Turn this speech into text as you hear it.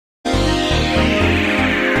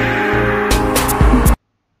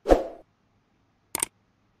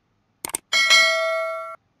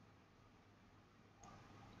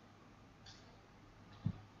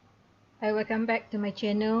Hi, welcome back to my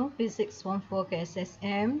channel, Physics 14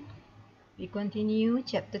 KSSM. We continue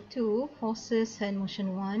Chapter 2, Forces and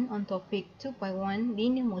Motion 1 on topic 2.1,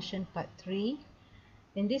 Linear Motion Part 3.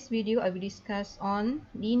 In this video, I will discuss on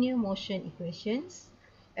linear motion equations.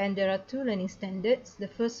 And there are two learning standards. The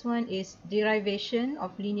first one is derivation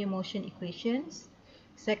of linear motion equations.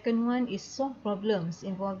 Second one is solve problems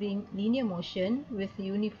involving linear motion with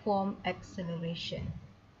uniform acceleration.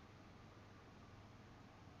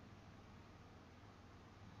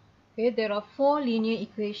 Okay, there are four linear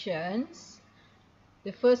equations.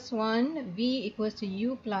 The first one, v equals to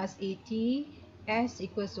u plus at, s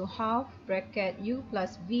equals to half bracket u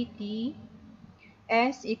plus vt,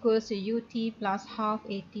 s equals to ut plus half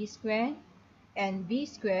at squared, and v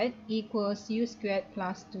squared equals u squared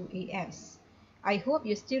plus 2as. I hope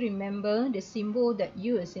you still remember the symbol that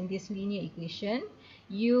used in this linear equation.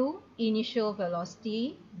 U, initial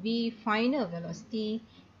velocity, v, final velocity,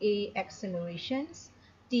 a, accelerations,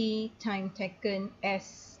 t, time taken,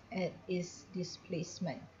 s is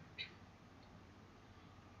displacement.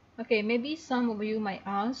 Okay, maybe some of you might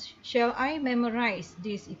ask, shall I memorize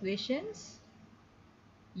these equations?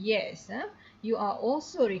 Yes, you are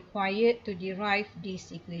also required to derive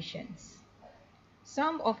these equations.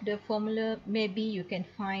 Some of the formula maybe you can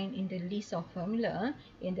find in the list of formula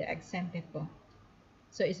in the exam paper.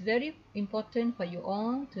 So it's very important for you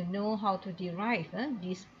all to know how to derive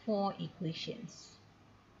these four equations.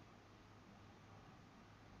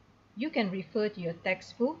 You can refer to your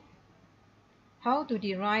textbook, how to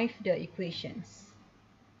derive the equations.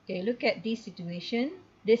 Okay, look at this situation.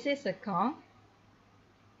 This is a car.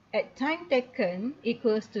 At time taken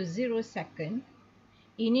equals to 0 second,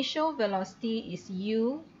 initial velocity is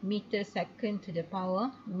u meter second to the power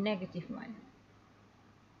negative 1.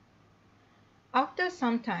 After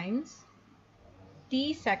some times,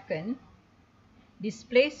 t second,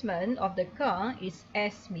 displacement of the car is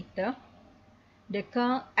s meter. The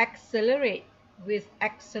car accelerates with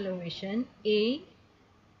acceleration a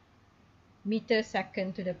meter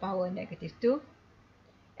second to the power negative 2,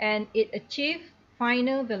 and it achieves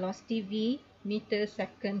final velocity v meter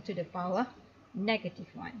second to the power negative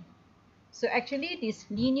 1. So actually this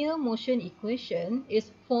linear motion equation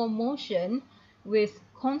is for motion with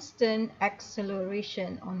constant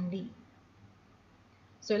acceleration only.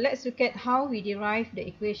 So let's look at how we derive the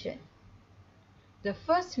equation. The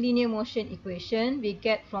first linear motion equation we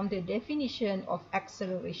get from the definition of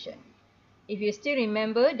acceleration. If you still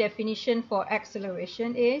remember, definition for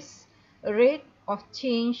acceleration is a rate of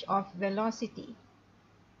change of velocity.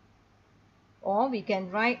 Or we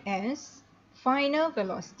can write as final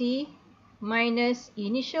velocity minus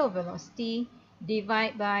initial velocity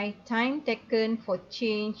divided by time taken for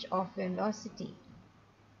change of velocity.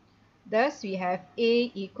 Thus, we have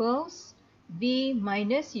A equals v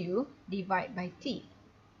minus u divided by t.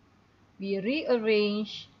 We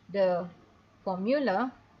rearrange the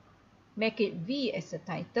formula, make it v as a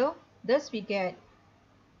title. Thus, we get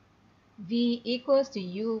v equals to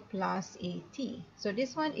u plus at. So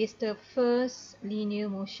this one is the first linear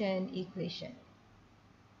motion equation.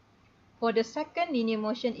 For the second linear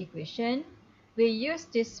motion equation, we use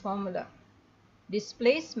this formula.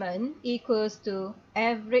 Displacement equals to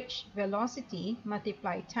average velocity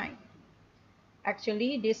multiplied time.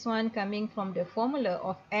 Actually, this one coming from the formula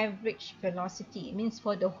of average velocity. It means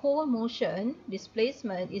for the whole motion,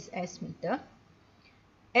 displacement is s meter.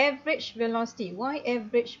 Average velocity. Why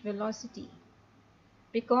average velocity?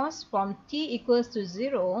 Because from t equals to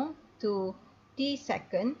 0 to t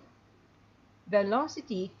second,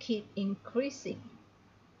 velocity keep increasing.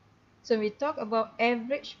 So we talk about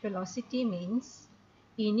average velocity means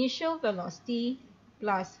initial velocity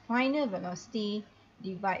plus final velocity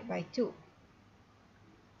divided by 2.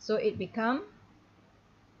 So it becomes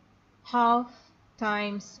half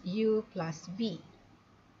times u plus v.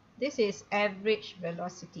 This is average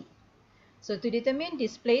velocity. So to determine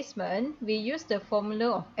displacement, we use the formula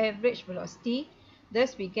of average velocity.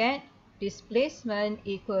 Thus we get displacement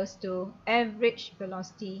equals to average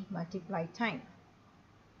velocity multiplied time.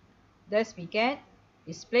 Thus we get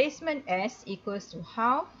displacement s equals to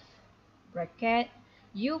half bracket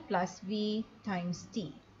u plus v times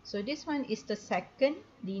t. So this one is the second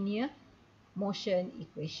linear motion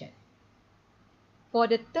equation. For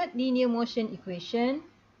the third linear motion equation,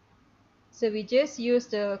 so we just use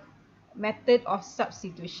the method of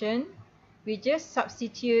substitution. We just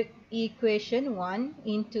substitute equation 1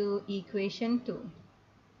 into equation 2.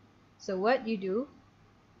 So what you do,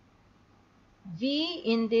 v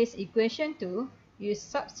in this equation 2, you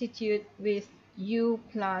substitute with u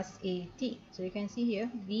plus at. So you can see here,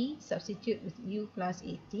 v substitute with u plus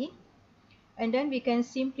at. and then we can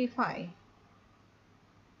simplify.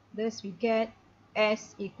 Thus we get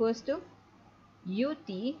s equals to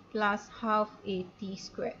ut plus half at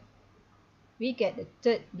squared. We get the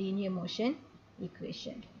third linear motion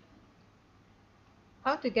equation.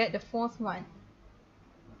 How to get the fourth one?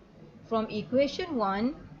 From equation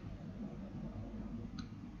 1,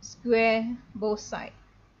 square both sides.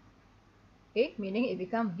 Okay, meaning it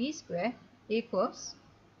becomes v squared equals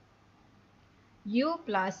u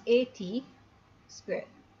plus at squared.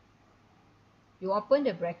 You open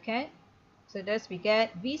the bracket, so thus we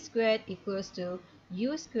get v squared equals to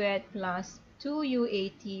u squared plus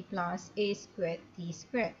 2uat plus a squared t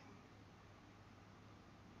squared.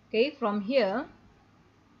 Okay, from here,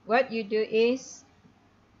 what you do is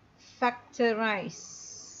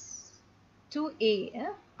factorize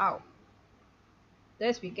 2a out.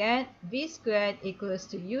 Thus we get v squared equals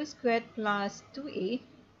to u squared plus 2a.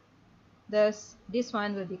 Thus this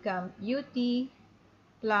one will become ut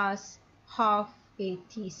plus half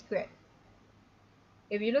at squared.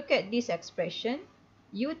 If you look at this expression,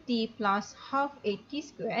 ut plus half at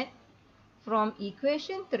squared from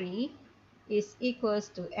equation 3 is equals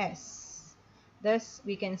to s. Thus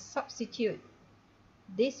we can substitute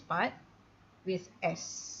this part with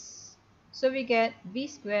s. So we get v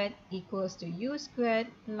squared equals to u squared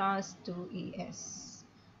plus 2as.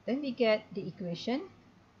 Then we get the equation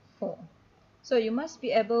 4. So you must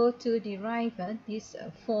be able to derive these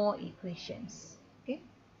 4 equations. Okay,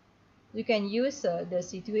 you can use the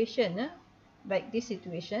situation like this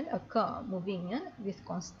situation, a car moving with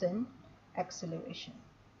constant acceleration.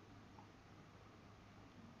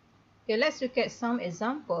 Okay, let's look at some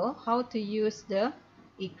example how to use the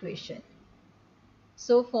equation.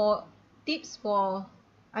 So for tips for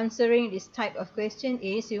answering this type of question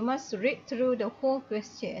is you must read through the whole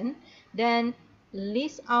question, then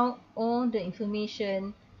list out all the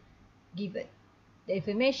information given. The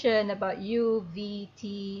information about u, v,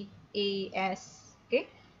 t, a, s. Okay,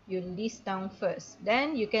 you list down first.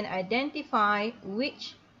 Then you can identify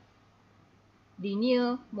which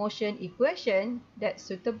linear motion equation that's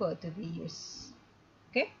suitable to be used.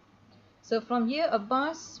 Okay, so from here a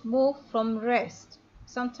bus move from rest.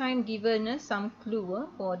 Sometime given some clue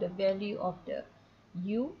for the value of the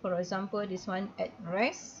u. For example, this one at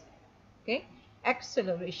rest. Okay,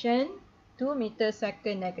 acceleration 2 meters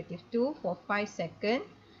second negative 2 for 5 seconds.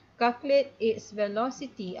 Calculate its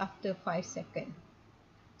velocity after 5 seconds.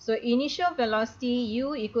 So initial velocity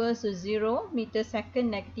u equals to 0 meter second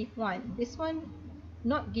negative 1. This one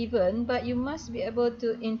not given, but you must be able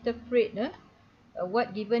to interpret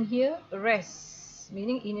what given here, rest,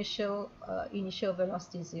 meaning initial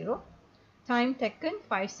velocity 0. Time taken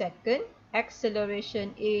 5 seconds.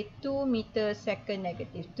 Acceleration a 2 meter second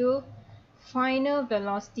negative 2. Final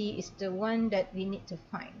velocity is the one that we need to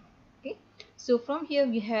find. Okay, so from here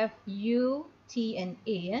we have u, t and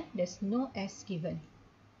a. There's no s given.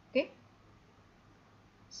 Okay,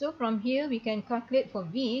 so from here we can calculate for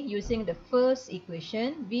v using the first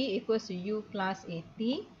equation. V equals to u plus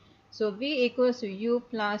at. So v equals to u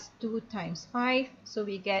plus 2 times 5. So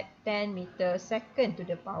we get 10 meters second to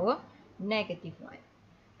the power negative 1.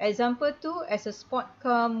 Example 2, as a sport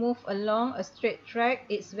car moves along a straight track,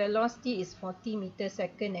 its velocity is 40 meters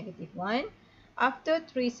second negative 1. After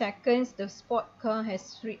 3 seconds, the sport car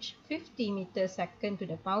has reached 50 meters second to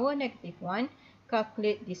the power negative 1.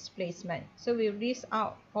 Calculate displacement. So we list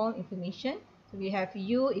out all information. So we have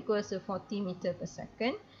u equals to 40 meters per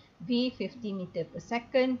second, v 50 meters per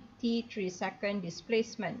second, t 3 second,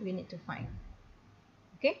 displacement we need to find.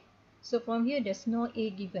 Okay, so from here there's no a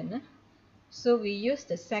given. So we use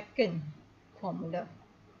the second formula.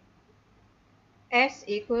 S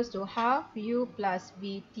equals to half u plus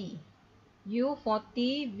vt. U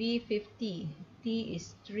 40, v 50, t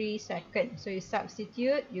is 3 seconds. So you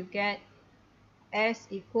substitute, you get S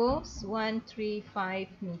equals 135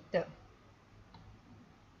 meter.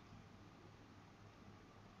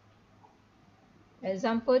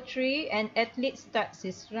 Example 3, an athlete starts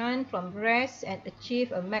his run from rest and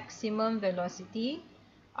achieves a maximum velocity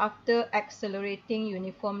after accelerating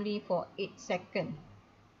uniformly for 8 seconds.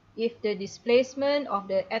 If the displacement of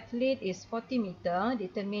the athlete is 40 meters,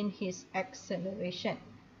 determine his acceleration.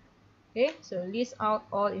 Okay, so list out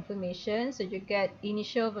all information. So you get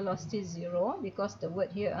initial velocity 0 because the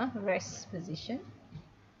word here, rest position.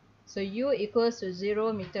 So u equals to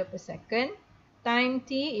 0 meter per second. Time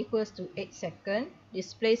t equals to 8 seconds.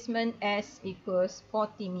 Displacement s equals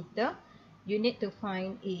 40 meter. You need to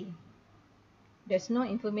find a. There's no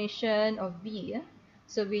information of v.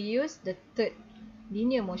 So we use the third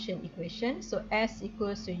linear motion equation. So s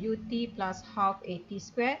equals to ut plus half at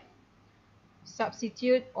squared.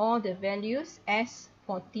 Substitute all the values S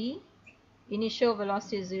for T, initial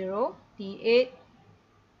velocity 0, T8,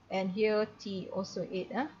 and here T also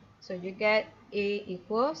 8. So you get A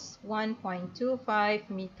equals 1.25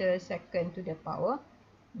 meters second to the power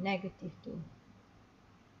negative 2.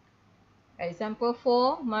 Example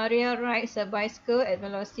 4, Maria rides a bicycle at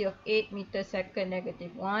velocity of 8 meters second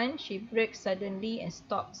negative 1. She brakes suddenly and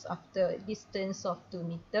stops after a distance of 2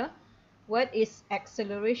 meters. What is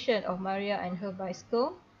acceleration of Maria and her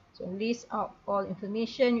bicycle? So list out all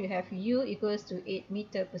information. You have U equals to 8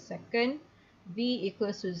 meters per second, V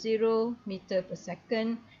equals to 0 meter per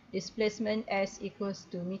second, displacement S equals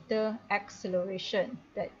to meter, acceleration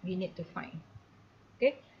that we need to find.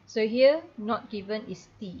 Okay, so here not given is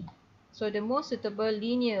T. So the most suitable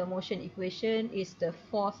linear motion equation is the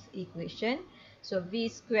fourth equation. So V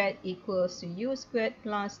squared equals to U squared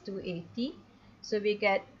plus 2AT. So we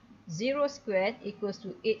get 0 squared equals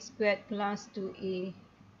to 8 squared plus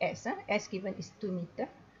 2AS. S given is 2 meter.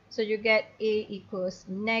 So you get A equals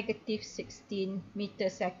negative 16 meter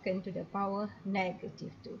second to the power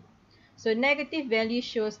negative 2. So negative value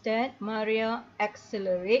shows that Maria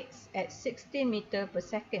accelerates at 16 meter per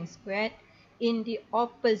second squared in the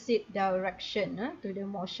opposite direction to the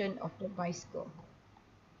motion of the bicycle.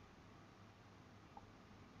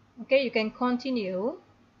 Okay, you can continue.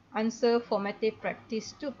 Answer formative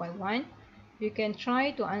practice 2.1. You can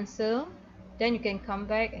try to answer, then you can come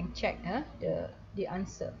back and check the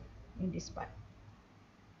answer in this part.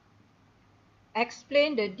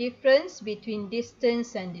 Explain the difference between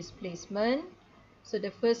distance and displacement. So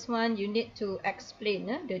the first one, you need to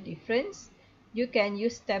explain the difference. You can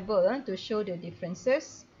use table to show the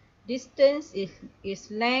differences. Distance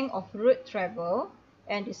is length of route travel,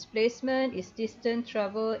 and displacement is distance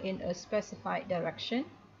travel in a specified direction.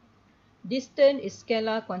 Distance is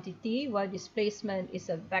scalar quantity, while displacement is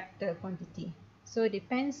a vector quantity. So it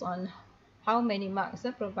depends on how many marks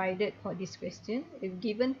are provided for this question. If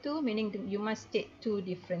given 2, meaning you must state 2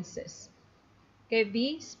 differences. Okay,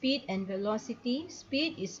 B, speed and velocity.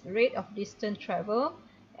 Speed is rate of distance travel,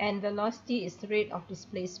 and velocity is rate of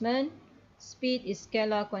displacement. Speed is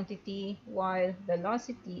scalar quantity, while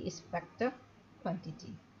velocity is vector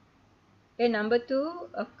quantity. Okay, number 2,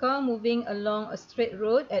 a car moving along a straight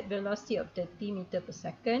road at velocity of 30 meters per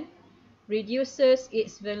second reduces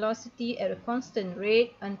its velocity at a constant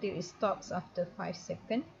rate until it stops after 5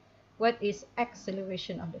 seconds. What is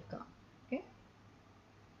acceleration of the car? Okay.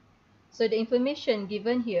 So the information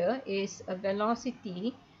given here is a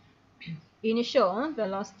velocity, initial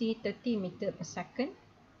velocity 30 meters per second,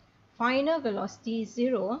 final velocity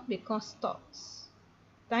 0 because stops.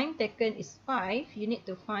 Time taken is 5, you need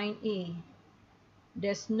to find A.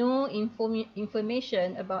 There's no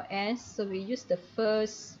information about S, so we use the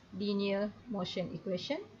first linear motion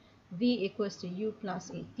equation. V equals to U plus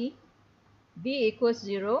AT. V equals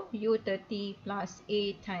 0, U 30 plus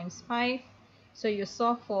A times 5. So you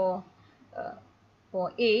solve for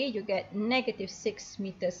A, you get negative 6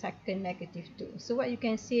 meters second negative 2. So what you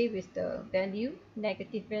can say with the value,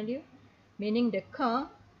 negative value, meaning the car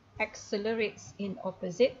accelerates in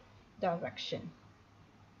opposite direction.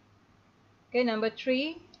 Okay, number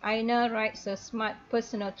 3, Aina rides a smart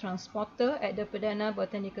personal transporter at the Perdana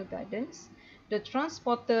Botanical Gardens. The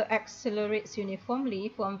transporter accelerates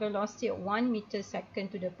uniformly from velocity of 1 meter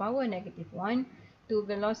second to the power negative 1 to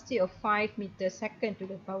velocity of 5 meters second to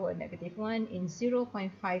the power negative 1 in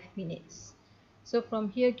 0.5 minutes. So from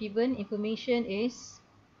here given information is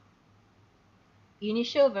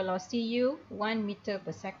initial velocity U 1 meter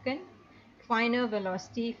per second, final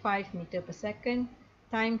velocity 5 meter per second,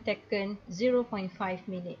 time taken 0.5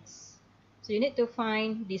 minutes. So you need to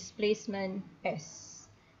find displacement S.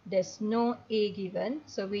 There's no A given,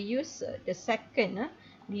 so we use the second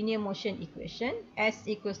linear motion equation. S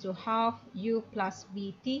equals to half U plus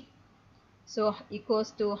VT, so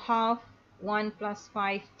equals to half 1 plus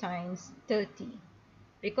 5 times 30.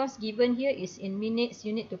 Because given here is in minutes,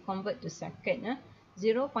 you need to convert to second.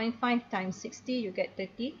 0.5 times 60, you get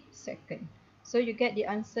 30 seconds. So you get the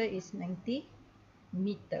answer is 90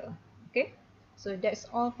 meter. Okay, so that's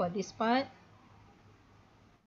all for this part.